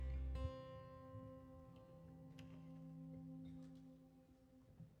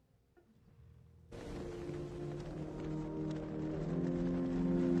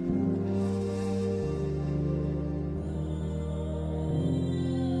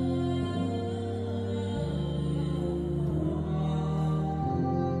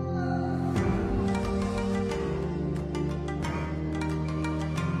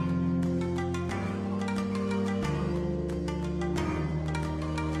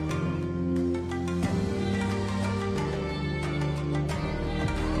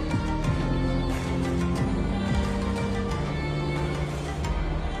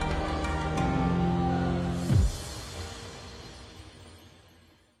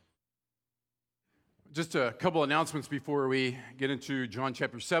Just a couple announcements before we get into John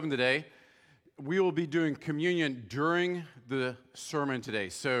chapter 7 today. We will be doing communion during the sermon today.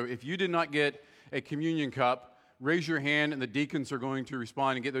 So if you did not get a communion cup, raise your hand and the deacons are going to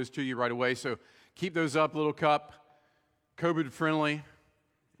respond and get those to you right away. So keep those up, little cup, COVID friendly,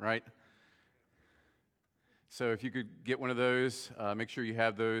 right? So if you could get one of those, make sure you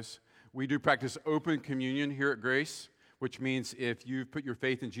have those. We do practice open communion here at Grace, which means if you've put your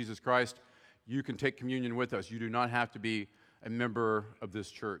faith in Jesus Christ, you can take communion with us. You do not have to be a member of this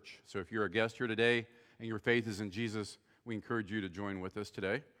church. So if you're a guest here today and your faith is in Jesus, we encourage you to join with us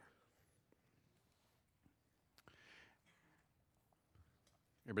today.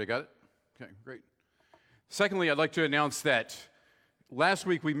 Everybody got it? Okay, great. Secondly, I'd like to announce that last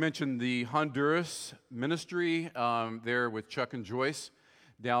week we mentioned the Honduras ministry there with Chuck and Joyce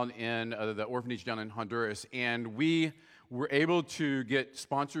down in the orphanage down in Honduras. And we were able to get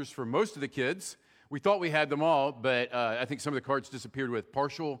sponsors for most of the kids. We thought we had them all, but I think some of the cards disappeared with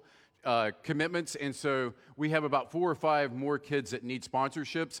partial commitments. And so we have about 4 or 5 more kids that need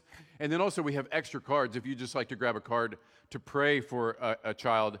sponsorships. And then also we have extra cards if you just like to grab a card to pray for a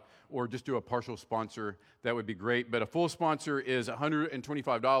child or just do a partial sponsor, that would be great. But a full sponsor is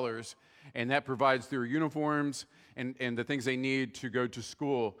 $125, and that provides their uniforms and the things they need to go to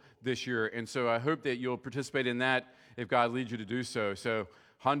school this year. And so I hope that you'll participate in that if God leads you to do so. So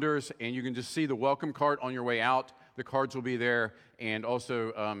Honduras, and you can just see the welcome cart on your way out. The cards will be there. And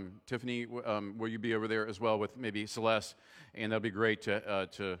also, Tiffany, will you be over there as well with maybe Celeste? And that'll be great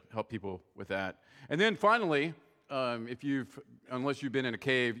to help people with that. And then finally, unless you've been in a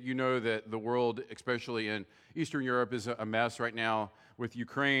cave, you know that the world, especially in Eastern Europe, is a mess right now with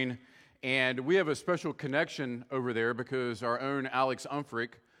Ukraine. And we have a special connection over there because our own Alex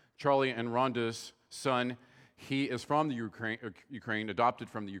Umfrick, Charlie and Rhonda's son, he is from the Ukraine, adopted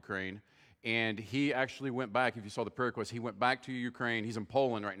from the Ukraine. And he actually went back, if you saw the prayer request, he went back to Ukraine. He's in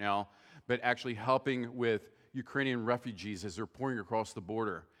Poland right now, but actually helping with Ukrainian refugees as they're pouring across the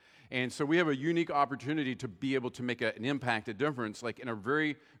border. And so we have a unique opportunity to be able to make an impact, a difference, like in a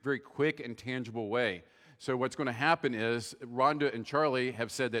very, very quick and tangible way. So what's going to happen is Rhonda and Charlie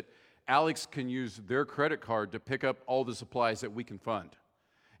have said that Alex can use their credit card to pick up all the supplies that we can fund.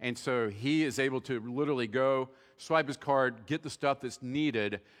 And so he is able to literally go, swipe his card, get the stuff that's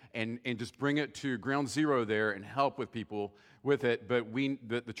needed, and just bring it to ground zero there and help with people with it. But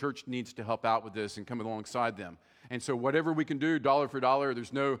the church needs to help out with this and come alongside them. And so whatever we can do, dollar for dollar,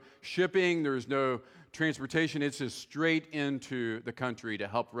 there's no shipping, there's no transportation. It's just straight into the country to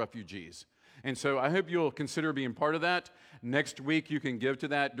help refugees. And so I hope you'll consider being part of that. Next week, you can give to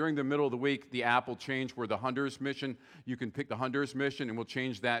that. During the middle of the week, the app will change where the Honduras mission, you can pick the Honduras mission, and we'll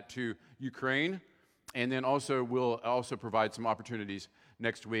change that to Ukraine. And then also, we'll also provide some opportunities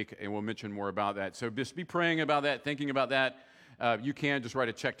next week, and we'll mention more about that. So just be praying about that, thinking about that. You can just write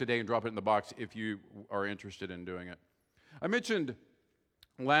a check today and drop it in the box if you are interested in doing it. I mentioned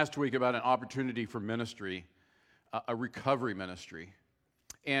last week about an opportunity for ministry, a recovery ministry.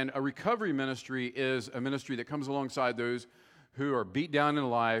 And a recovery ministry is a ministry that comes alongside those who are beat down in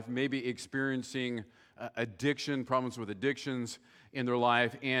life, maybe experiencing addiction, problems with addictions in their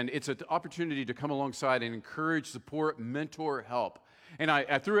life. And it's an opportunity to come alongside and encourage, support, mentor, help. And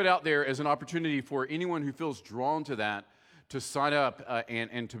I threw it out there as an opportunity for anyone who feels drawn to that to sign up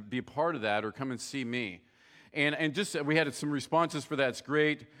and to be a part of that or come and see me. And just we had some responses for that. It's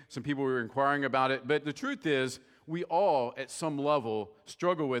great. Some people were inquiring about it. But the truth is, we all, at some level,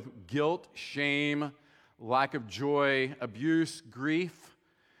 struggle with guilt, shame, lack of joy, abuse, grief,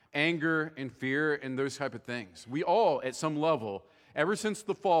 anger, and fear, and those type of things. We all, at some level, ever since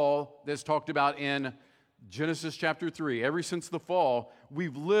the fall that's talked about in Genesis chapter 3, ever since the fall,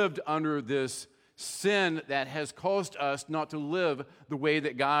 we've lived under this sin that has caused us not to live the way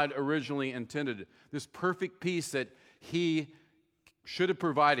that God originally intended. This perfect peace that He should have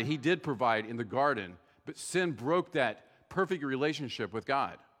provided, He did provide in the garden. But sin broke that perfect relationship with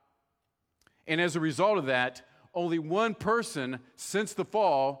God. And as a result of that, only one person since the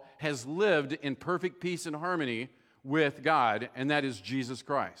fall has lived in perfect peace and harmony with God, and that is Jesus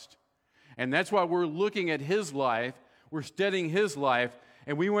Christ. And that's why we're looking at His life, we're studying His life,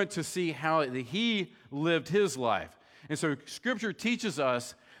 and we want to see how He lived His life. And so Scripture teaches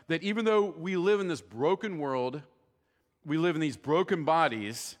us that even though we live in this broken world, we live in these broken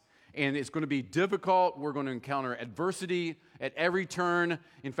bodies, and it's going to be difficult. We're going to encounter adversity at every turn.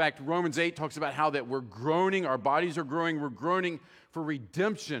 In fact, Romans 8 talks about how that we're groaning, our bodies are growing, we're groaning for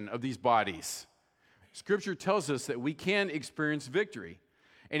redemption of these bodies. Scripture tells us that we can experience victory.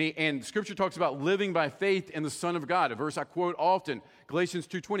 And Scripture talks about living by faith in the Son of God, a verse I quote often, Galatians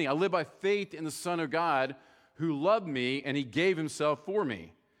 2:20. I live by faith in the Son of God who loved me, and he gave himself for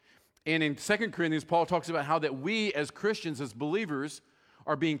me. And in 2 Corinthians, Paul talks about how that we as Christians, as believers,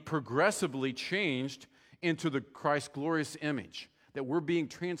 are being progressively changed into the Christ's glorious image, that we're being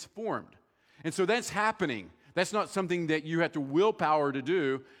transformed. And so that's happening. That's not something that you have to willpower to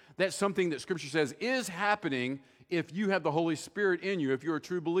do. That's something that Scripture says is happening if you have the Holy Spirit in you. If you're a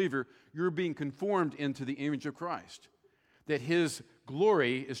true believer, you're being conformed into the image of Christ, that his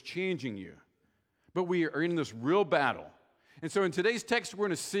glory is changing you. But we are in this real battle. And so in today's text, we're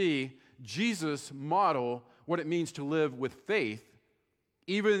going to see Jesus model what it means to live with faith,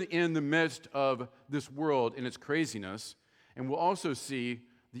 even in the midst of this world and its craziness. And we'll also see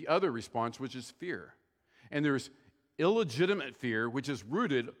the other response, which is fear. And there's illegitimate fear, which is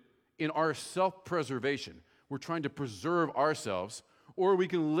rooted in our self-preservation. We're trying to preserve ourselves, or we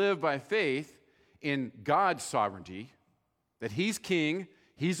can live by faith in God's sovereignty, that he's king,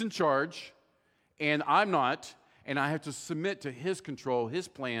 he's in charge, and I'm not, and I have to submit to his control, his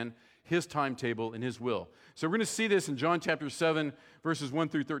plan, his timetable, and his will. So we're going to see this in John chapter 7, verses 1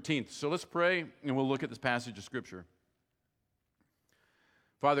 through 13. So let's pray, and we'll look at this passage of Scripture.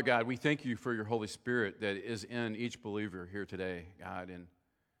 Father God, we thank you for your Holy Spirit that is in each believer here today, God. And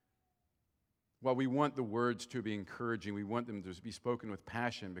while we want the words to be encouraging, we want them to be spoken with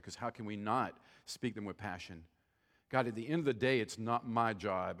passion, because how can we not speak them with passion? God, at the end of the day, it's not my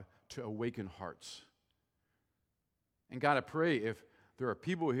job to awaken hearts. And God, I pray if there are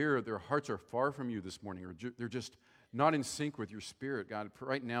people here, their hearts are far from you this morning, or they're just not in sync with your Spirit, God, I pray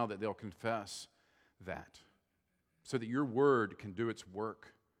right now that they'll confess that, so that your word can do its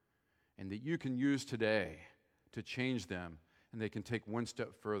work, and that you can use today to change them, and they can take one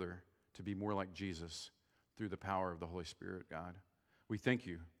step further to be more like Jesus through the power of the Holy Spirit, God. We thank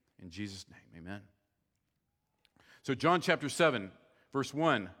you in Jesus' name, amen. So John chapter 7, verse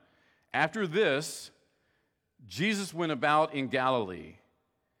 1, after this, Jesus went about in Galilee.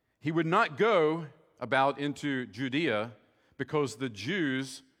 He would not go about into Judea because the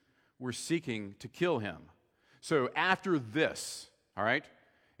Jews were seeking to kill him. So after this, all right,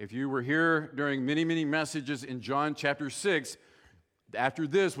 if you were here during many, many messages in John chapter 6, after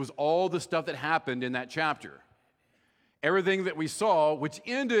this was all the stuff that happened in that chapter. Everything that we saw, which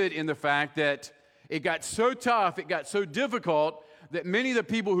ended in the fact that it got so tough, it got so difficult, that many of the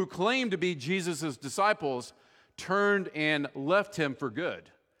people who claimed to be Jesus' disciples turned and left him for good.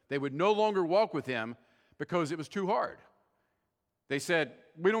 They would no longer walk with him because it was too hard. They said,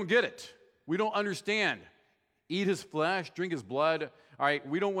 we don't get it. We don't understand. Eat his flesh, drink his blood. All right,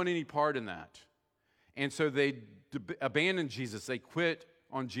 we don't want any part in that. And so they abandoned Jesus. They quit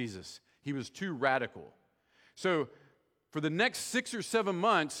on Jesus. He was too radical. So for the next 6 or 7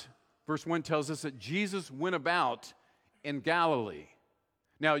 months, verse 1 tells us that Jesus went about in Galilee.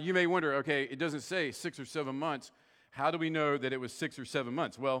 Now, you may wonder, okay, it doesn't say 6 or 7 months. How do we know that it was 6 or 7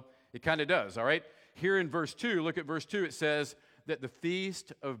 months? Well, it kind of does, all right? Here in verse 2, look at verse 2, it says that the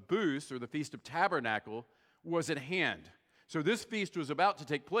Feast of Booths, or the Feast of Tabernacle, was at hand. So this feast was about to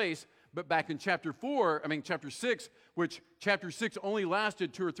take place, but back in chapter 6, which chapter 6 only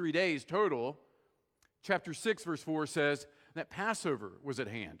lasted 2 or 3 days total, chapter 6, verse 4 says that Passover was at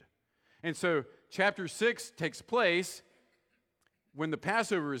hand. And so chapter 6 takes place when the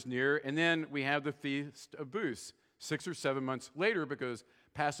Passover is near, and then we have the Feast of Booths 6 or 7 months later, because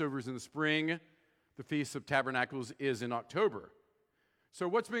Passover is in the spring, the Feast of Tabernacles is in October. So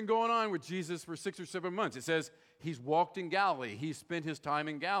what's been going on with Jesus for 6 or 7 months? It says he's walked in Galilee. He spent his time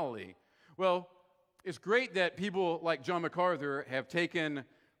in Galilee. Well, it's great that people like John MacArthur have taken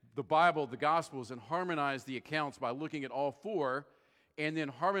the Bible, the Gospels, and harmonized the accounts by looking at all four and then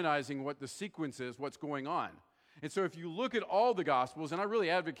harmonizing what the sequence is, what's going on. And so if you look at all the Gospels, and I really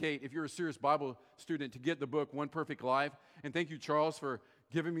advocate, if you're a serious Bible student, to get the book One Perfect Life. And thank you, Charles, for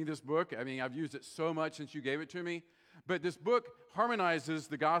giving me this book. I mean, I've used it so much since you gave it to me. But this book harmonizes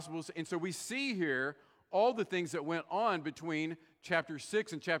the Gospels, and so we see here all the things that went on between chapter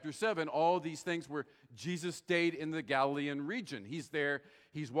 6 and chapter 7, all these things where Jesus stayed in the Galilean region. He's there,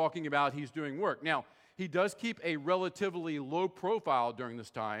 he's walking about, he's doing work. Now, he does keep a relatively low profile during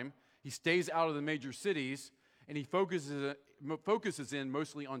this time. He stays out of the major cities, and he focuses in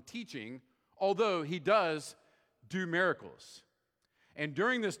mostly on teaching, although he does do miracles. And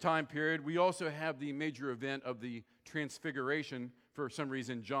during this time period, we also have the major event of the Transfiguration. For some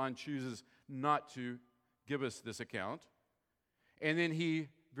reason, John chooses not to give us this account. And then he,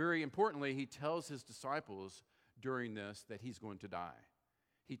 very importantly, he tells his disciples during this that he's going to die.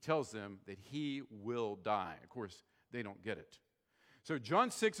 He tells them that he will die. Of course, they don't get it. So John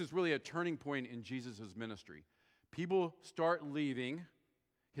 6 is really a turning point in Jesus' ministry. People start leaving.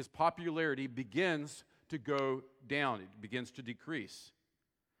 His popularity begins to go down. It begins to decrease.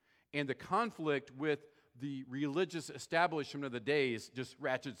 And the conflict with the religious establishment of the days just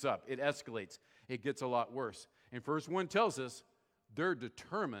ratchets up. It escalates. It gets a lot worse. And verse 1 tells us they're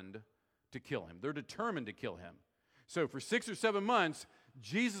determined to kill him. They're determined to kill him. So for 6 or 7 months,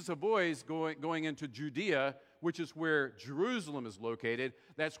 Jesus avoids going into Judea, which is where Jerusalem is located.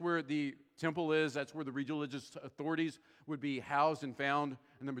 That's where the temple is. That's where the religious authorities would be housed and found,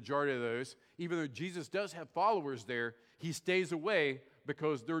 and the majority of those. Even though Jesus does have followers there, he stays away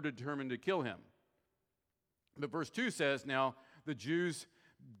because they're determined to kill him. But verse 2 says, now the Jews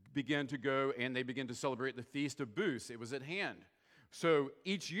begin to go and they begin to celebrate the Feast of Booths. It was at hand. So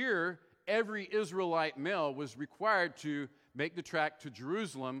each year, every Israelite male was required to make the trek to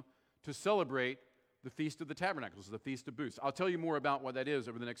Jerusalem to celebrate the Feast of the Tabernacles, the Feast of Booths. I'll tell you more about what that is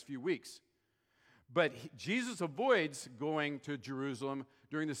over the next few weeks. But Jesus avoids going to Jerusalem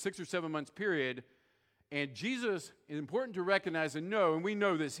during the 6 or 7 months period. And Jesus, is important to recognize and know, and we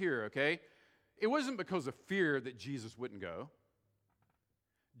know this here, okay? It wasn't because of fear that Jesus wouldn't go.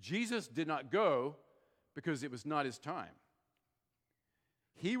 Jesus did not go because it was not his time.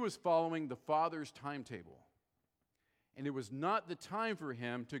 He was following the Father's timetable. And it was not the time for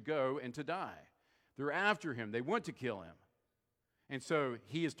him to go and to die. They're after him. They want to kill him. And so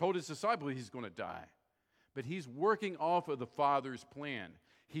he has told his disciples he's going to die. But he's working off of the Father's plan.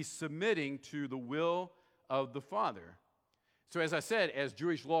 He's submitting to the will of the Father. So as I said, as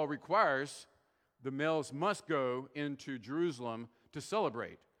Jewish law requires, the males must go into Jerusalem to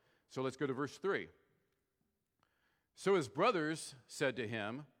celebrate. So let's go to verse 3. So his brothers said to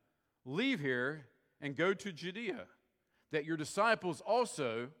him, leave here and go to Judea, that your disciples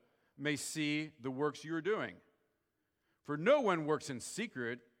also may see the works you are doing. For no one works in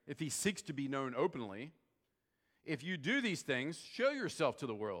secret if he seeks to be known openly. If you do these things, show yourself to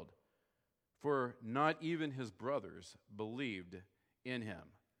the world. For not even his brothers believed in him.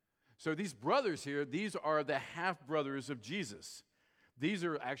 So these brothers here, these are the half-brothers of Jesus. These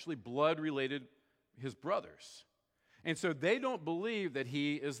are actually blood-related, his brothers. And so they don't believe that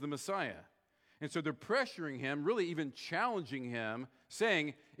he is the Messiah. And so they're pressuring him, really even challenging him,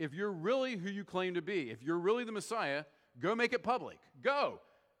 saying, if you're really who you claim to be, if you're really the Messiah, go make it public. Go.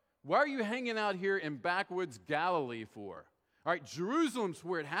 Why are you hanging out here in backwoods Galilee for? All right, Jerusalem's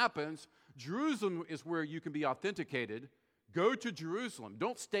where it happens. Jerusalem is where you can be authenticated. Go to Jerusalem.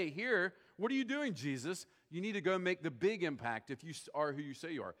 Don't stay here. What are you doing, Jesus? You need to go make the big impact if you are who you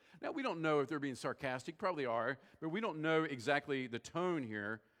say you are. Now, we don't know if they're being sarcastic. Probably are. But we don't know exactly the tone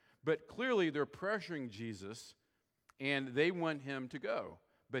here. But clearly, they're pressuring Jesus, and they want him to go.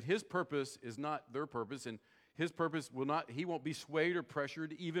 But his purpose is not their purpose, and his purpose he won't be swayed or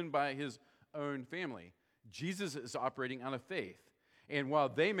pressured even by his own family. Jesus is operating out of faith. And while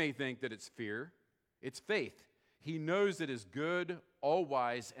they may think that it's fear, it's faith. He knows that his good,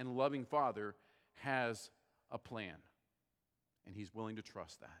 all-wise, and loving Father has a plan, and he's willing to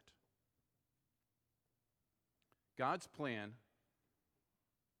trust that. God's plan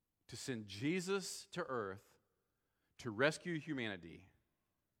to send Jesus to earth to rescue humanity,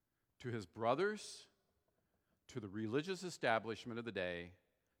 to his brothers, to the religious establishment of the day,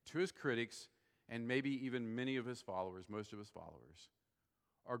 to his critics, and maybe even many of his followers, most of his followers,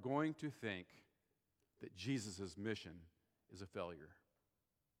 are going to think that Jesus' mission is a failure.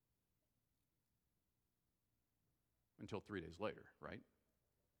 Until 3 days later, right?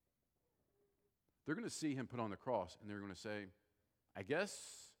 They're going to see him put on the cross, and they're going to say, I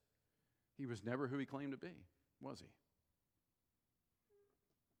guess he was never who he claimed to be, was he?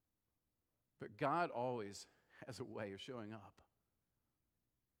 But God always has a way of showing up.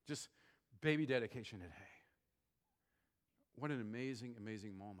 Just baby dedication today. What an amazing,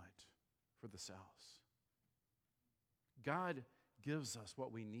 amazing moment for the Souths. God gives us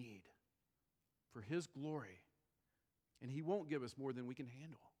what we need for his glory, and he won't give us more than we can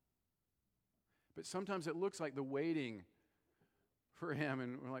handle. But sometimes it looks like the waiting for him,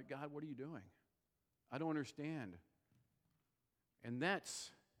 and we're like, God, what are you doing? I don't understand. And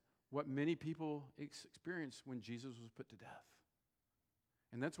that's what many people experience when Jesus was put to death.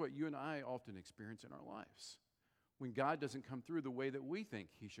 And that's what you and I often experience in our lives, when God doesn't come through the way that we think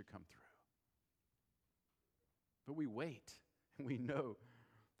he should come through. But we wait, and we know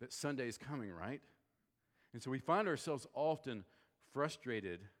that Sunday is coming, right? And so we find ourselves often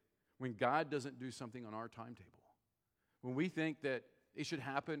frustrated when God doesn't do something on our timetable. When we think that it should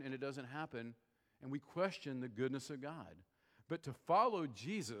happen and it doesn't happen, and we question the goodness of God. But to follow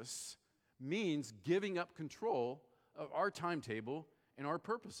Jesus means giving up control of our timetable and our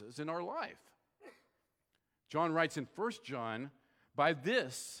purposes in our life. John writes in 1 John, "By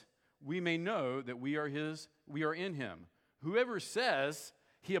this we may know that we are in him. Whoever says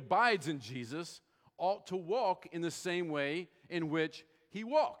he abides in Jesus ought to walk in the same way in which he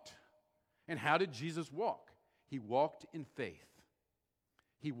walked." And how did Jesus walk? He walked in faith.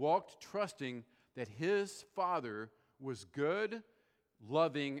 He walked trusting that his Father was good,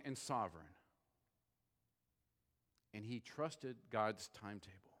 loving, and sovereign. And he trusted God's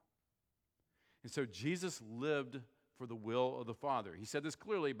timetable. And so Jesus lived for the will of the Father. He said this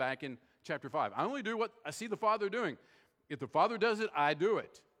clearly back in chapter 5. I only do what I see the Father doing. If the Father does it, I do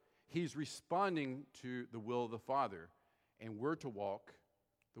it. He's responding to the will of the Father. And we're to walk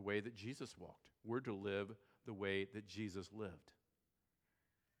the way that Jesus walked. We're to live the way that Jesus lived.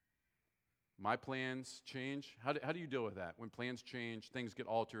 My plans change. How do you deal with that? When plans change, things get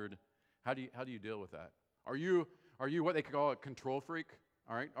altered. How do you deal with that? Are you what they call a control freak?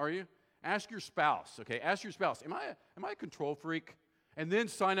 All right, are you? Ask your spouse, okay? Ask your spouse, am I a control freak? And then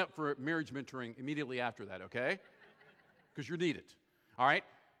sign up for marriage mentoring immediately after that, okay? Because you need it, all right?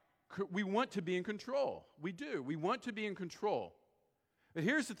 We want to be in control. We do. We want to be in control. But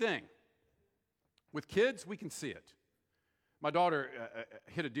here's the thing. With kids, we can see it. My daughter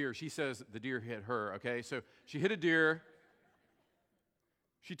hit a deer. She says the deer hit her, okay? So she hit a deer.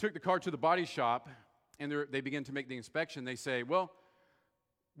 She took the car to the body shop, and they begin to make the inspection. They say, well,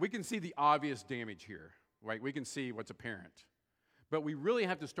 we can see the obvious damage here, right? We can see what's apparent. But we really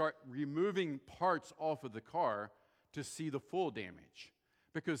have to start removing parts off of the car to see the full damage,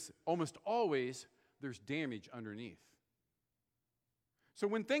 because almost always there's damage underneath. So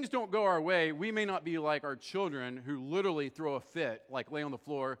when things don't go our way, we may not be like our children who literally throw a fit, like lay on the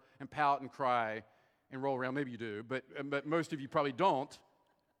floor and pout and cry and roll around. Maybe you do, but most of you probably don't.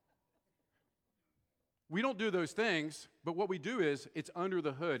 We don't do those things, but what we do is it's under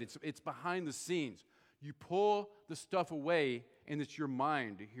the hood. It's behind the scenes. You pull the stuff away, and it's your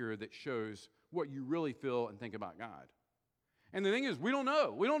mind here that shows what you really feel and think about God. And the thing is, we don't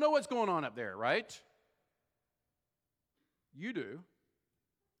know. We don't know what's going on up there, right? You do.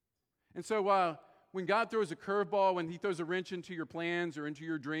 And so when God throws a curveball, when he throws a wrench into your plans or into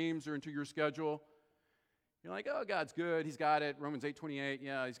your dreams or into your schedule, you're like, oh, God's good. He's got it. Romans 8:28,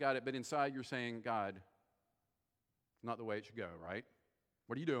 yeah, he's got it. But inside you're saying, God, not the way it should go, right?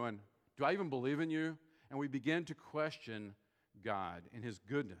 What are you doing? Do I even believe in you? And we begin to question God and his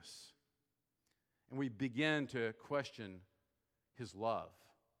goodness. And we begin to question his love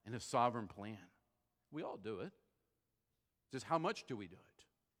and his sovereign plan. We all do it. Just how much do we do it?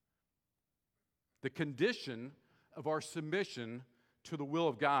 The condition of our submission to the will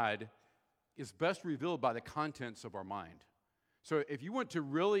of God is best revealed by the contents of our mind. So if you want to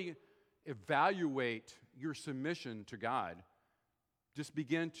really evaluate your submission to God, just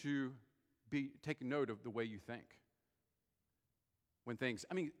begin to take note of the way you think. When things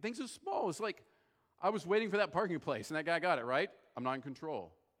are small. It's like, I was waiting for that parking place, and that guy got it, right? I'm not in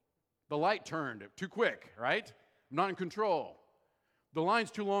control. The light turned too quick, right? I'm not in control. The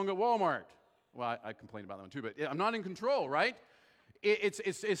line's too long at Walmart. Well, I complained about that one too, but I'm not in control, right?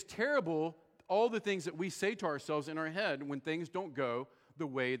 It's terrible, all the things that we say to ourselves in our head when things don't go the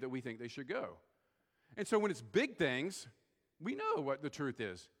way that we think they should go. And so when it's big things, we know what the truth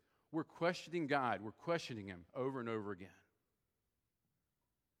is. We're questioning God. We're questioning him over and over again.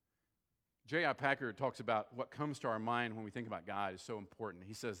 J.I. Packer talks about what comes to our mind when we think about God is so important.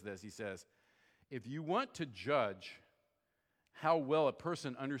 He says this, he says, if you want to judge how well a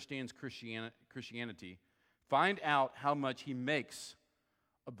person understands Christianity, find out how much he makes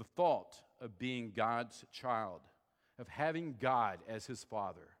of the thought of being God's child, of having God as his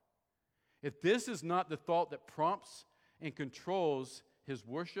Father. If this is not the thought that prompts and controls his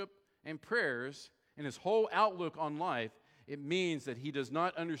worship and prayers and his whole outlook on life, it means that he does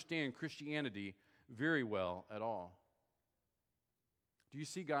not understand Christianity very well at all. Do you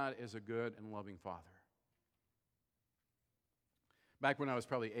see God as a good and loving Father? Back when I was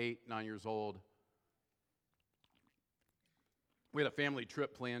probably 8, 9 years old, we had a family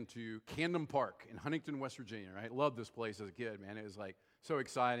trip planned to Camden Park in Huntington, West Virginia. Right? Loved this place as a kid, man. It was like so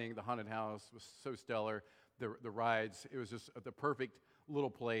exciting. The haunted house was so stellar. The rides, it was just the perfect little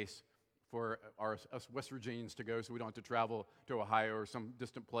place for us West Virginians to go, so we don't have to travel to Ohio or some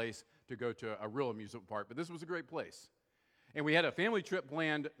distant place to go to a real amusement park. But this was a great place. And we had a family trip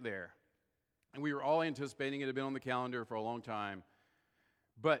planned there. And we were all anticipating it. Had been on the calendar for a long time.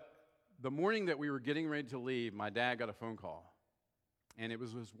 But the morning that we were getting ready to leave, my dad got a phone call. And it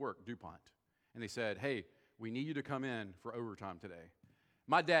was his work, DuPont. And they said, hey, we need you to come in for overtime today.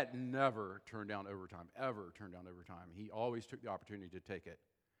 My dad never turned down overtime, ever turned down overtime. He always took the opportunity to take it.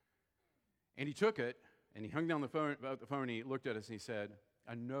 And he took it, and he hung down the phone, and he looked at us, and he said,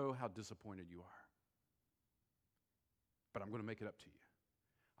 I know how disappointed you are, but I'm going to make it up to you.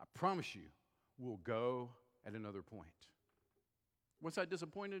 I promise you, we'll go at another point. Was I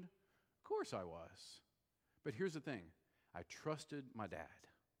disappointed? Of course I was. But here's the thing. I trusted my dad.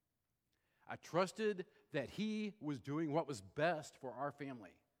 I trusted that he was doing what was best for our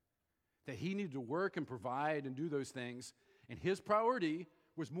family, that he needed to work and provide and do those things, and his priority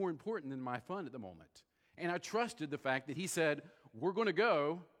was more important than my fun at the moment. And I trusted the fact that he said, we're going to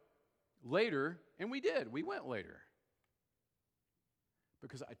go later, and we did. We went later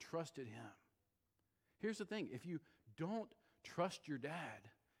because I trusted him. Here's the thing. If you don't trust your dad,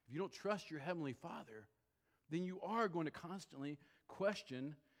 if you don't trust your Heavenly Father, then you are going to constantly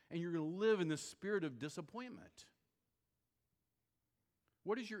question, and you're going to live in this spirit of disappointment.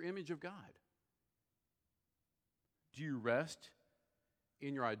 What is your image of God? Do you rest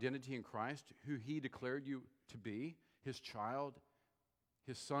in your identity in Christ, who he declared you to be, his child,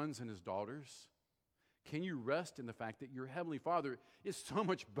 his sons and his daughters? Can you rest in the fact that your Heavenly Father is so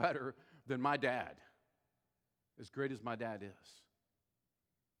much better than my dad, as great as my dad is,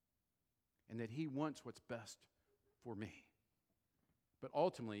 and that he wants what's best for me? But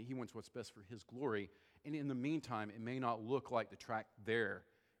ultimately, he wants what's best for his glory, and in the meantime, it may not look like the track there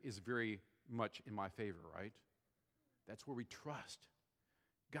is very much in my favor, right? That's where we trust.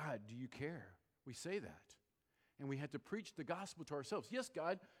 God, do you care? We say that. And we had to preach the gospel to ourselves. Yes,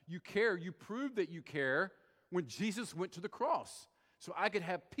 God, you care. You proved that you care when Jesus went to the cross so I could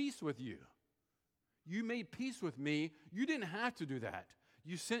have peace with you. You made peace with me. You didn't have to do that.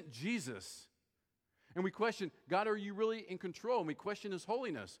 You sent Jesus. And we question, God, are you really in control? And we question his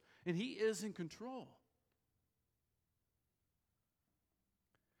holiness. And he is in control.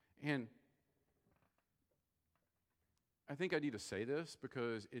 And I think I need to say this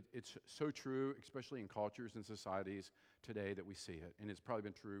because it's so true, especially in cultures and societies today that we see it. And it's probably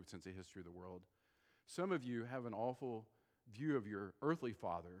been true since the history of the world. Some of you have an awful view of your earthly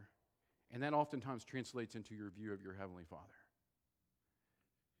father, and that oftentimes translates into your view of your heavenly Father.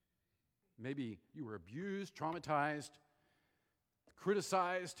 Maybe you were abused, traumatized,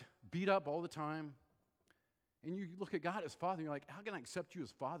 criticized, beat up all the time. And you look at God as Father, and you're like, how can I accept you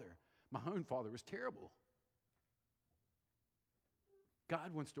as Father? My own father was terrible.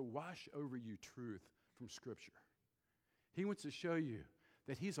 God wants to wash over you truth from Scripture. He wants to show you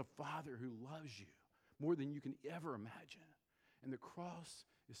that he's a Father who loves you more than you can ever imagine. And the cross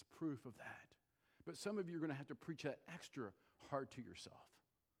is proof of that. But some of you are going to have to preach that extra hard to yourself.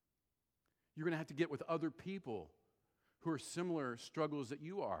 You're going to have to get with other people who are similar struggles that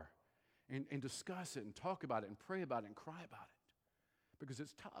you are and discuss it and talk about it and pray about it and cry about it because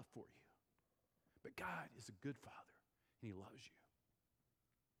it's tough for you. But God is a good Father, and he loves you.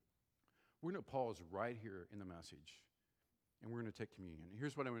 We're going to pause right here in the message, and we're going to take communion.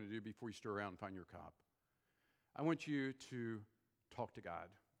 Here's what I'm going to do before you stir around and find your cup. I want you to talk to God,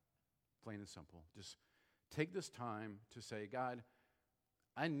 plain and simple. Just take this time to say, God,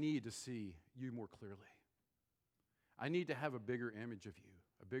 I need to see you more clearly. I need to have a bigger image of you,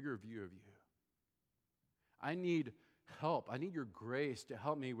 a bigger view of you. I need help. I need your grace to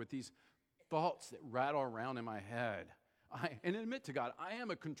help me with these thoughts that rattle around in my head. And admit to God, I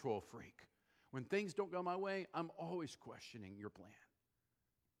am a control freak. When things don't go my way, I'm always questioning your plan.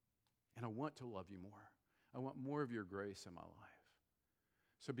 And I want to love you more. I want more of your grace in my life.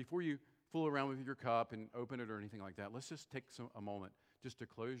 So before you fool around with your cup and open it or anything like that, let's just take a moment just to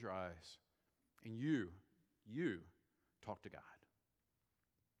close your eyes and you talk to God.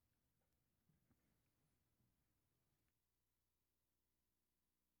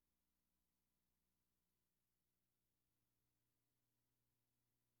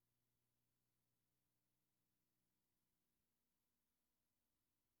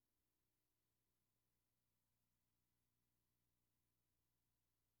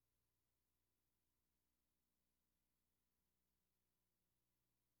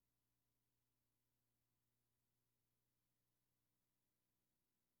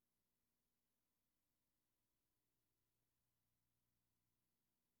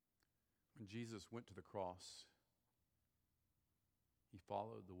 When Jesus went to the cross, he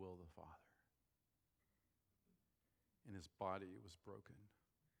followed the will of the Father. And his body was broken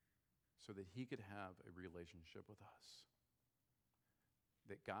so that he could have a relationship with us.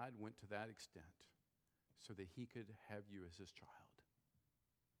 That God went to that extent so that he could have you as his child.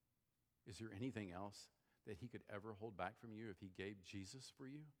 Is there anything else that he could ever hold back from you if he gave Jesus for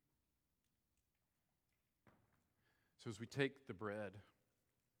you? So as we take the bread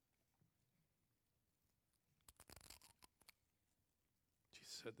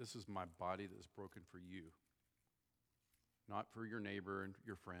said, this is my body that is broken for you. Not for your neighbor and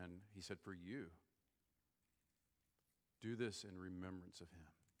your friend. He said, for you. Do this in remembrance of him.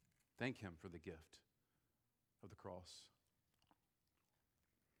 Thank him for the gift of the cross.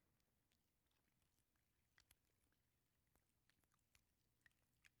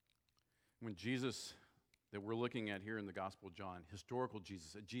 When Jesus, that we're looking at here in the Gospel of John, historical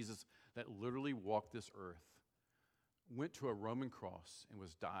Jesus, a Jesus that literally walked this earth, went to a Roman cross and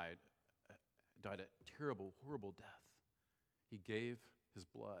died a terrible, horrible death. He gave his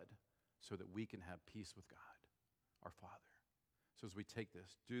blood so that we can have peace with God, our Father. So as we take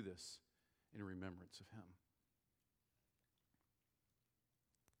this, do this in remembrance of him.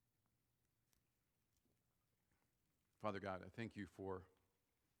 Father God, I thank you for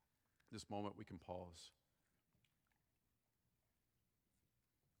this moment we can pause.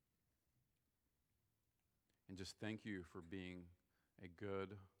 And just thank you for being a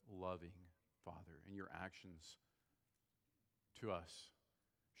good, loving Father. And your actions to us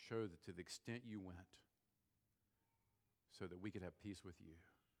show that to the extent you went, so that we could have peace with you.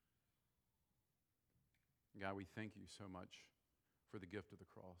 God, we thank you so much for the gift of the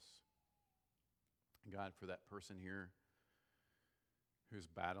cross. God, for that person here who's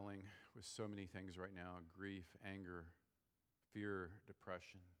battling with so many things right now, grief, anger, fear,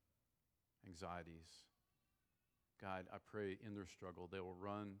 depression, anxieties. God, I pray in their struggle they will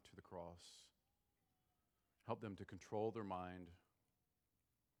run to the cross. Help them to control their mind,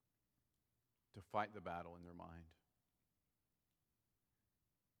 to fight the battle in their mind.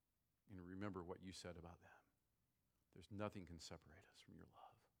 And remember what you said about them. There's nothing can separate us from your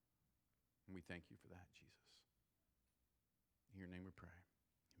love. And we thank you for that, Jesus. In your name we pray.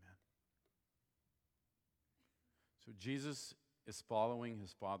 Amen. So Jesus is following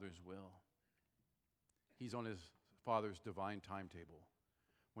his Father's will. He's on his Father's divine timetable.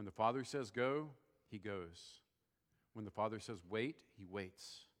 When the Father says go, he goes. When the Father says wait, he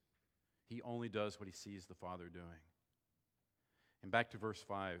waits. He only does what he sees the Father doing. And back to verse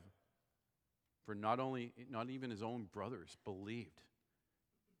 5. For not even his own brothers believed.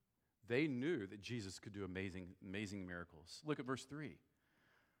 They knew that Jesus could do amazing miracles. Look at verse 3.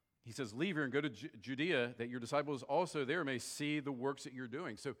 He says, leave here and go to Judea, that your disciples also there may see the works that you're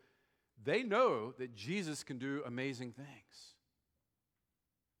doing. So they know that Jesus can do amazing things.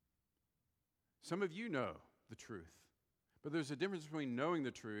 Some of you know the truth, but there's a difference between knowing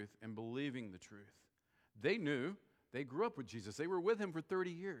the truth and believing the truth. They knew. They grew up with Jesus. They were with him for 30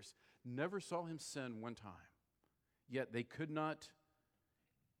 years. Never saw him sin one time. Yet they could not,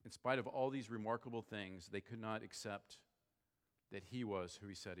 in spite of all these remarkable things, they could not accept that he was who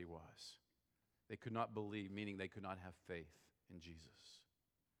he said he was. They could not believe, meaning they could not have faith in Jesus.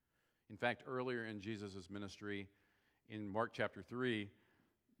 In fact, earlier in Jesus' ministry, in Mark chapter 3,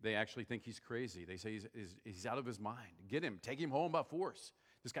 they actually think he's crazy. They say he's out of his mind. Get him, take him home by force.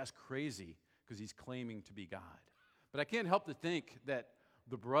 This guy's crazy because he's claiming to be God. But I can't help to think that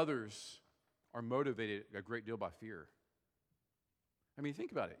the brothers are motivated a great deal by fear. I mean,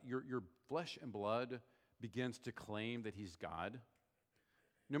 think about it. Your flesh and blood begins to claim that he's God.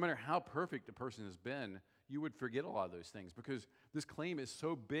 No matter how perfect a person has been, you would forget a lot of those things because this claim is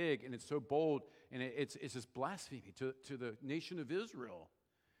so big and it's so bold and it's just blasphemy to the nation of Israel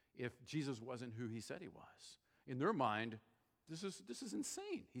if Jesus wasn't who he said he was. In their mind, this is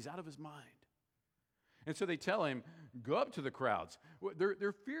insane. He's out of his mind. And so they tell him, go up to the crowds.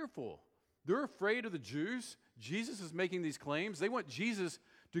 They're fearful. They're afraid of the Jews. Jesus is making these claims. They want Jesus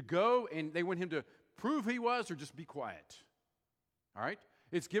to go and they want him to prove he was or just be quiet. All right?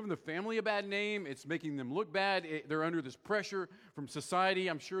 It's giving the family a bad name. It's making them look bad. They're under this pressure from society.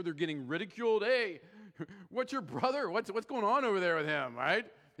 I'm sure they're getting ridiculed. Hey, what's your brother? What's going on over there with him, right?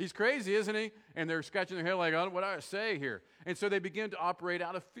 He's crazy, isn't he? And they're scratching their head like, oh, what do I say here? And so they begin to operate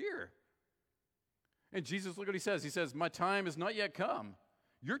out of fear. And Jesus, look what he says. He says, my time has not yet come.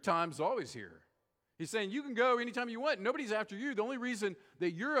 Your time's always here. He's saying you can go anytime you want. Nobody's after you. The only reason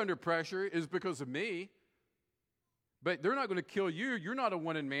that you're under pressure is because of me. But they're not going to kill you. You're not a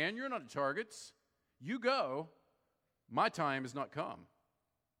wanted man. You're not a target. You go. My time has not come.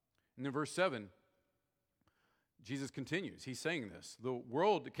 And then verse 7, Jesus continues. He's saying this. The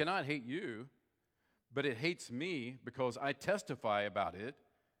world cannot hate you, but it hates me because I testify about it,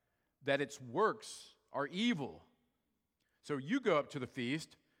 that its works are evil. So you go up to the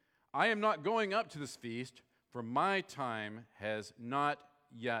feast. I am not going up to this feast, for my time has not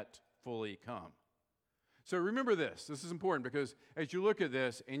yet fully come. So remember this. This is important because as you look at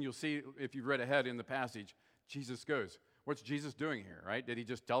this, and you'll see if you've read ahead in the passage, Jesus goes. What's Jesus doing here, right? Did he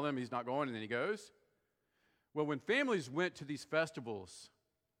just tell them he's not going and then he goes? Well, when families went to these festivals,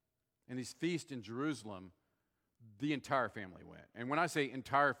 and these feasts in Jerusalem, the entire family went. And when I say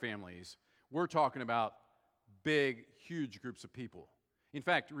entire families, we're talking about big, huge groups of people. In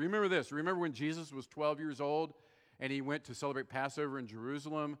fact, remember this. Remember when Jesus was 12 years old and he went to celebrate Passover in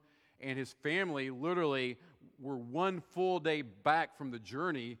Jerusalem, and his family literally were one full day back from the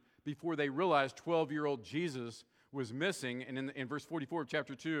journey before they realized 12-year-old Jesus was missing. And in verse 44 of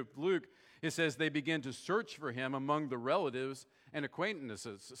chapter 2 of Luke, it says they began to search for him among the relatives and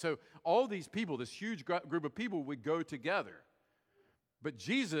acquaintances. So all these people, this huge group of people, would go together. But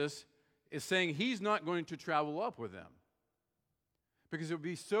Jesus is saying he's not going to travel up with them because it would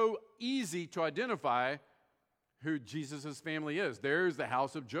be so easy to identify who Jesus' family is. There's the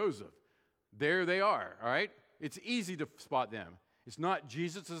house of Joseph. There they are, all right? It's easy to spot them. It's not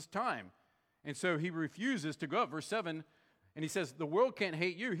Jesus' time. And so he refuses to go up. Verse 7, and he says, the world can't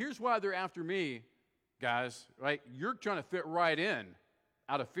hate you. Here's why they're after me, guys, right? You're trying to fit right in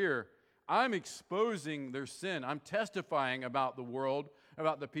out of fear. I'm exposing their sin. I'm testifying about the world,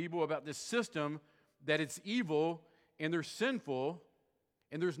 about the people, about this system, that it's evil and they're sinful,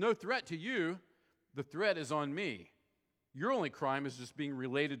 and there's no threat to you. The threat is on me. Your only crime is just being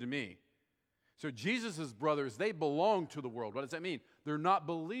related to me. So Jesus' brothers, they belong to the world. What does that mean? They're not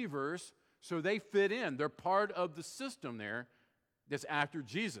believers, so they fit in. They're part of the system there that's after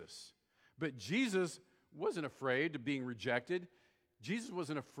Jesus. But Jesus wasn't afraid of being rejected. Jesus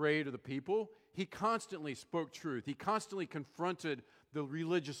wasn't afraid of the people. He constantly spoke truth. He constantly confronted the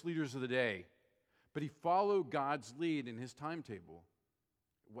religious leaders of the day. But he followed God's lead in his timetable,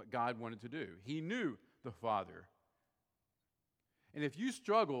 what God wanted to do. He knew the Father. And if you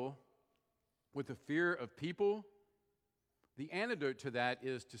struggle with the fear of people, the antidote to that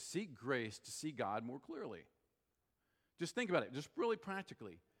is to seek grace to see God more clearly. Just think about it, just really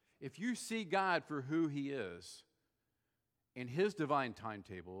practically. If you see God for who he is in his divine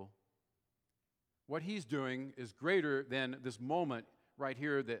timetable, what he's doing is greater than this moment right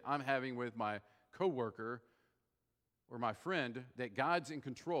here that I'm having with my coworker or my friend, that God's in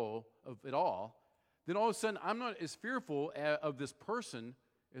control of it all, then all of a sudden I'm not as fearful of this person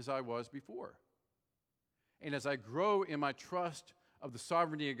as I was before. And as I grow in my trust of the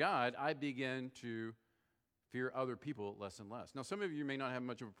sovereignty of God, I begin to fear other people less and less. Now, some of you may not have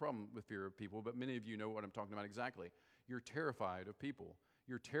much of a problem with fear of people, but many of you know what I'm talking about exactly. You're terrified of people.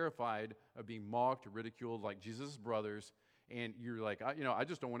 You're terrified of being mocked or ridiculed like Jesus' brothers, and you're like, I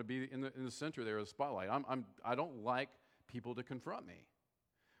just don't want to be in the center there of the spotlight. I don't like people to confront me.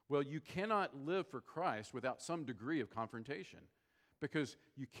 Well, you cannot live for Christ without some degree of confrontation, because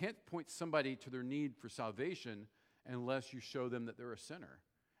you can't point somebody to their need for salvation unless you show them that they're a sinner.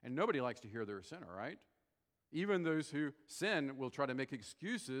 And nobody likes to hear they're a sinner, right? Even those who sin will try to make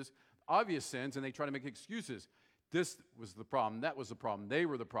excuses, obvious sins, and they try to make excuses. This was the problem. That was the problem. They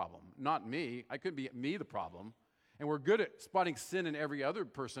were the problem, not me. I couldn't be me the problem. And we're good at spotting sin in every other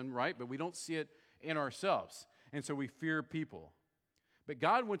person, right? But we don't see it in ourselves. And so we fear people. But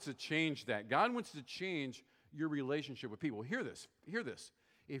God wants to change that. God wants to change your relationship with people. Hear this. Hear this.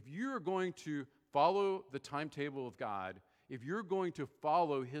 If you're going to follow the timetable of God, if you're going to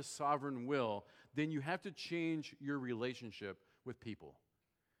follow his sovereign will, then you have to change your relationship with people.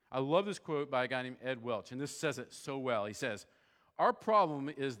 I love this quote by a guy named Ed Welch, and this says it so well. He says, our problem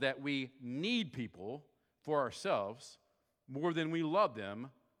is that we need people for ourselves more than we love them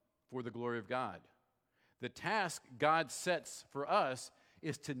for the glory of God. The task God sets for us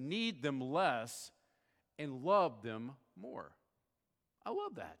is to need them less and love them more. I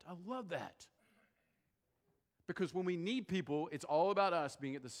love that. I love that. Because when we need people, it's all about us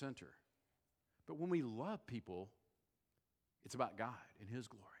being at the center. But when we love people, it's about God and his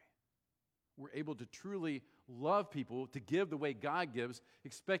glory. We're able to truly love people, to give the way God gives,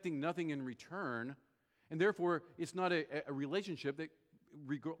 expecting nothing in return. And therefore, it's not a relationship that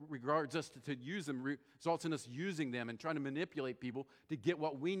regards us to use them, results in us using them and trying to manipulate people to get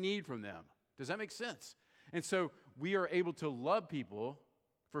what we need from them. Does that make sense? And so we are able to love people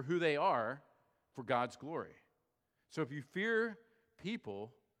for who they are for God's glory. So if you fear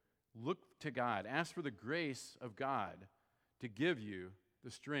people, look to God. Ask for the grace of God to give you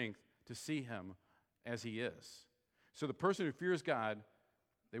the strength to see him as he is. So the person who fears God,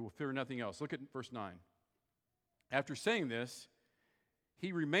 they will fear nothing else. Look at verse 9. After saying this,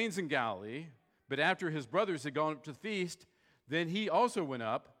 he remains in Galilee, but after his brothers had gone up to the feast, then he also went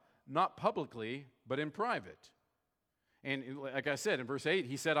up, not publicly, but in private. And like I said, in verse 8,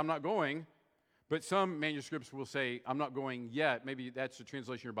 he said, I'm not going. But some manuscripts will say, I'm not going yet. Maybe that's the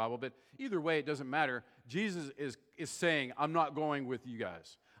translation of your Bible. But either way, it doesn't matter. Jesus is saying, I'm not going with you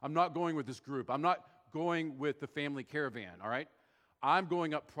guys. I'm not going with this group. I'm not going with the family caravan, all right? I'm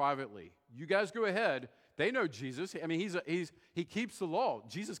going up privately. You guys go ahead. They know Jesus. I mean, he keeps the law.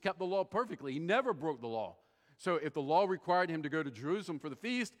 Jesus kept the law perfectly. He never broke the law. So if the law required him to go to Jerusalem for the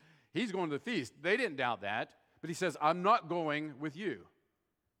feast, he's going to the feast. They didn't doubt that. But he says, I'm not going with you.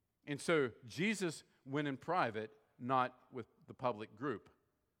 And so Jesus went in private, not with the public group.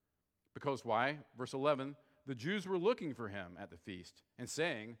 Because why? Verse 11, the Jews were looking for him at the feast and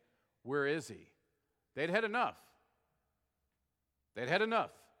saying, where is he? They'd had enough. They'd had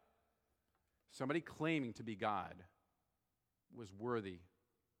enough. Somebody claiming to be God was worthy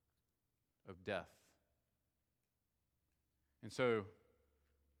of death. And so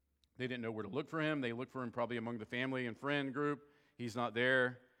they didn't know where to look for him. They looked for him probably among the family and friend group. He's not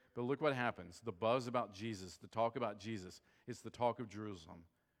there. But look what happens. The buzz about Jesus, the talk about Jesus, it's the talk of Jerusalem.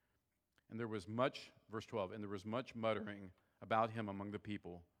 And there was much, verse 12, and there was much muttering about him among the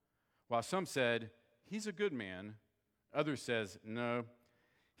people. While some said, he's a good man, others says, no,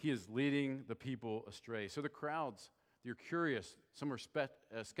 he is leading the people astray. So the crowds, they're curious. Some are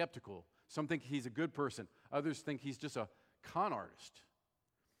skeptical. Some think he's a good person. Others think he's just a con artist.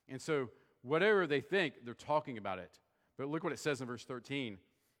 And so whatever they think, they're talking about it. But look what it says in verse 13.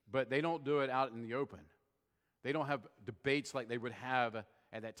 But they don't do it out in the open. They don't have debates like they would have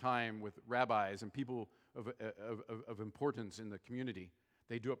at that time with rabbis and people of importance in the community.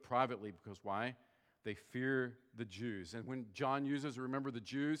 They do it privately because why? They fear the Jews. And when John uses, remember the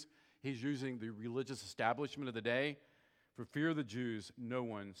Jews, he's using the religious establishment of the day. For fear of the Jews, no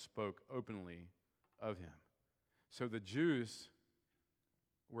one spoke openly of him. So the Jews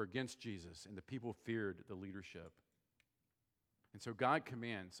were against Jesus, and the people feared the leadership. And so God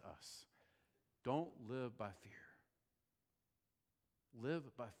commands us, don't live by fear. Live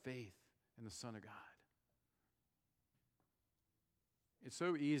by faith in the Son of God. It's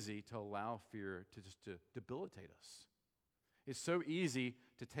so easy to allow fear to debilitate us. It's so easy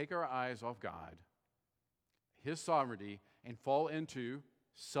to take our eyes off God, his sovereignty, and fall into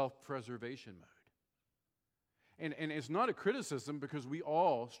self-preservation mode. And it's not a criticism because we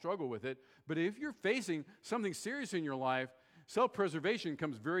all struggle with it, but if you're facing something serious in your life, self-preservation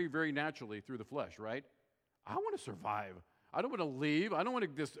comes very, very naturally through the flesh, right? I want to survive. I don't want to leave. I don't want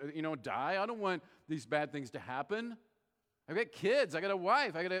to just, die. I don't want these bad things to happen. I've got kids. I got a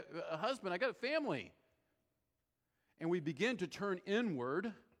wife. I got a husband. I got a family. And we begin to turn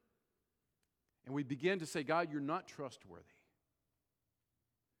inward, and we begin to say, God, you're not trustworthy.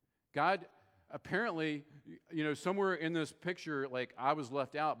 God, apparently, somewhere in this picture, like I was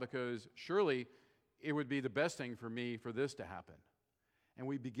left out because surely it would be the best thing for me for this to happen. And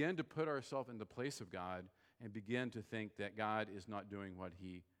we begin to put ourselves in the place of God and begin to think that God is not doing what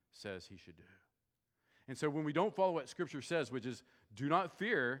he says he should do. And so when we don't follow what Scripture says, which is do not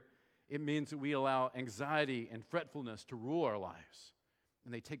fear, it means that we allow anxiety and fretfulness to rule our lives.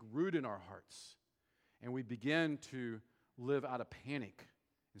 And they take root in our hearts. And we begin to live out of panic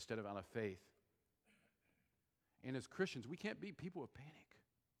instead of out of faith. And as Christians, we can't be people of panic.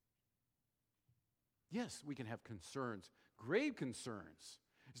 Yes, we can have concerns, grave concerns.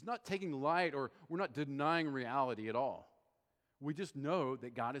 It's not taking light or we're not denying reality at all. We just know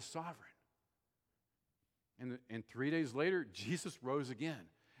that God is sovereign. And 3 days later, Jesus rose again.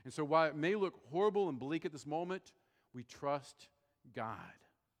 And so while it may look horrible and bleak at this moment, we trust God.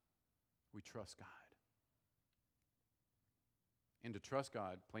 We trust God. And to trust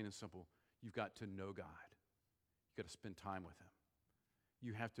God, plain and simple, you've got to know God. You've got to spend time with him.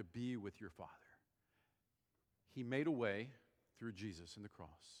 You have to be with your Father. He made a way through Jesus and the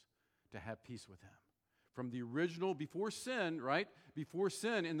cross to have peace with him. From the original, before sin, right? Before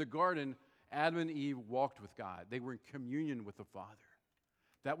sin in the garden, Adam and Eve walked with God. They were in communion with the Father.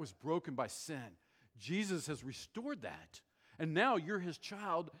 That was broken by sin. Jesus has restored that. And now you're his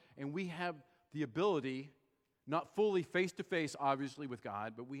child, and we have the ability, not fully face-to-face, obviously, with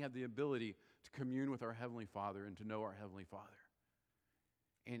God, but we have the ability to commune with our Heavenly Father and to know our Heavenly Father.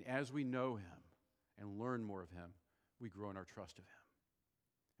 And as we know him and learn more of him, we grow in our trust of him.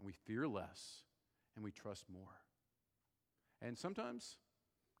 And we fear less, and we trust more. And sometimes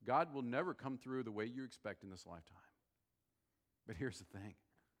God will never come through the way you expect in this lifetime. But here's the thing.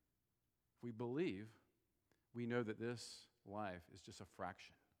 If we believe, we know that this life is just a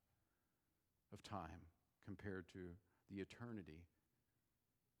fraction of time compared to the eternity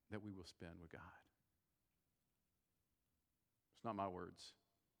that we will spend with God. It's not my words.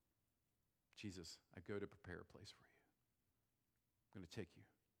 Jesus, I go to prepare a place for you. I'm going to take you.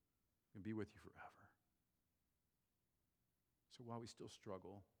 I'm going to be with you forever. So while we still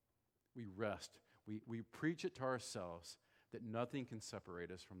struggle, we rest. We preach it to ourselves that nothing can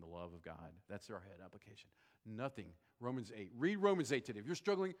separate us from the love of God. That's our head application. Nothing. Romans 8. Read Romans 8 today. If you're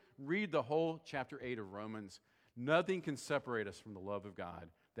struggling, read the whole chapter 8 of Romans. Nothing can separate us from the love of God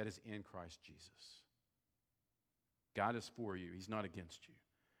that is in Christ Jesus. God is for you. He's not against you,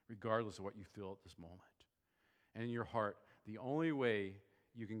 regardless of what you feel at this moment. And in your heart, the only way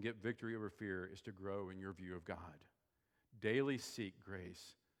you can get victory over fear is to grow in your view of God. Daily seek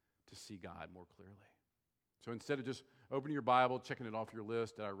grace to see God more clearly. So instead of just opening your Bible, checking it off your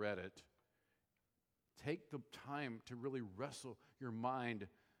list that I read it, take the time to really wrestle your mind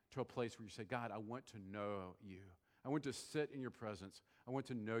to a place where you say, God, I want to know you. I want to sit in your presence. I want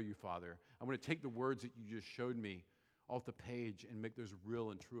to know you, Father. I want to take the words that you just showed me off the page and make those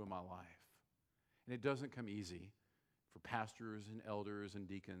real and true in my life. And it doesn't come easy for pastors and elders and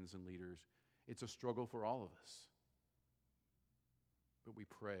deacons and leaders. It's a struggle for all of us. But we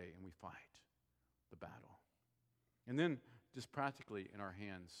pray and we fight the battle. And then, just practically in our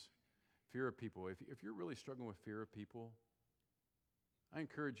hands, fear of people. If you're really struggling with fear of people, I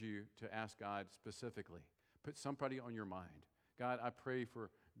encourage you to ask God specifically. Put somebody on your mind. God, I pray for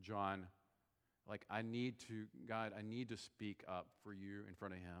John. I need to speak up for you in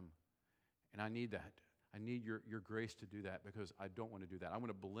front of him. And I need that. I need your grace to do that because I don't want to do that. I want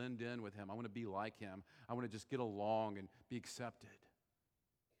to blend in with him. I want to be like him. I want to just get along and be accepted.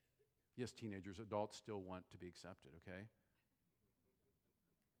 Yes, teenagers, adults still want to be accepted, okay?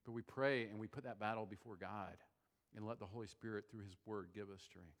 But we pray and we put that battle before God and let the Holy Spirit, through his word, give us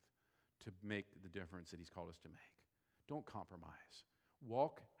strength to make the difference that he's called us to make. Don't compromise.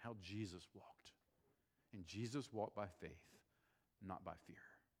 Walk how Jesus walked. And Jesus walked by faith, not by fear.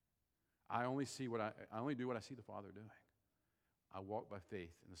 I only do what I see the Father doing. I walk by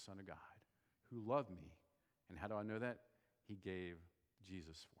faith in the Son of God who loved me. And how do I know that? He gave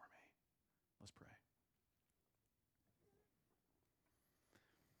Jesus for me. Let's pray.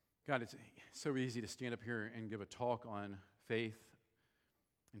 God, it's so easy to stand up here and give a talk on faith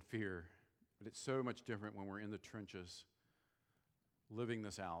and fear, but it's so much different when we're in the trenches living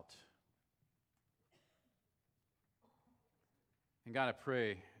this out. And God, I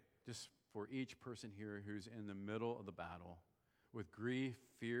pray just for each person here who's in the middle of the battle with grief,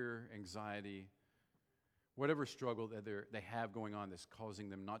 fear, anxiety, whatever struggle that they have going on that's causing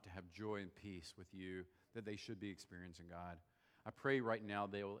them not to have joy and peace with you that they should be experiencing, God. I pray right now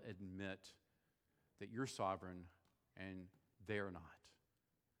they will admit that you're sovereign and they are not.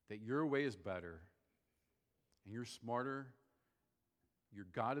 That your way is better and you're smarter. You're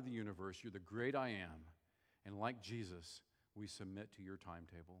God of the universe. You're the great I am. And like Jesus, we submit to your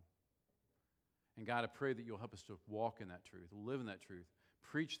timetable. And God, I pray that you'll help us to walk in that truth, live in that truth,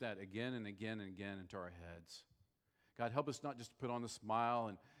 preach that again and again and again into our heads. God, help us not just to put on the smile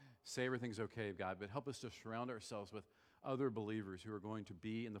and say everything's okay, God, but help us to surround ourselves with other believers who are going to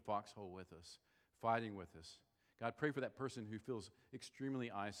be in the foxhole with us, fighting with us. God, pray for that person who feels extremely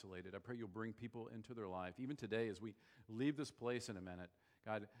isolated. I pray you'll bring people into their life. Even today, as we leave this place in a minute,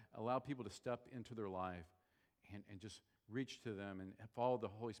 God, allow people to step into their life and just reach to them and follow the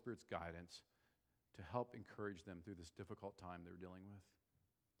Holy Spirit's guidance to help encourage them through this difficult time they're dealing with.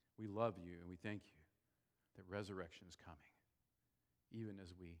 We love you and we thank you that resurrection is coming, even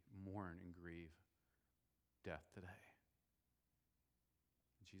as we mourn and grieve death today.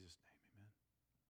 In Jesus' name.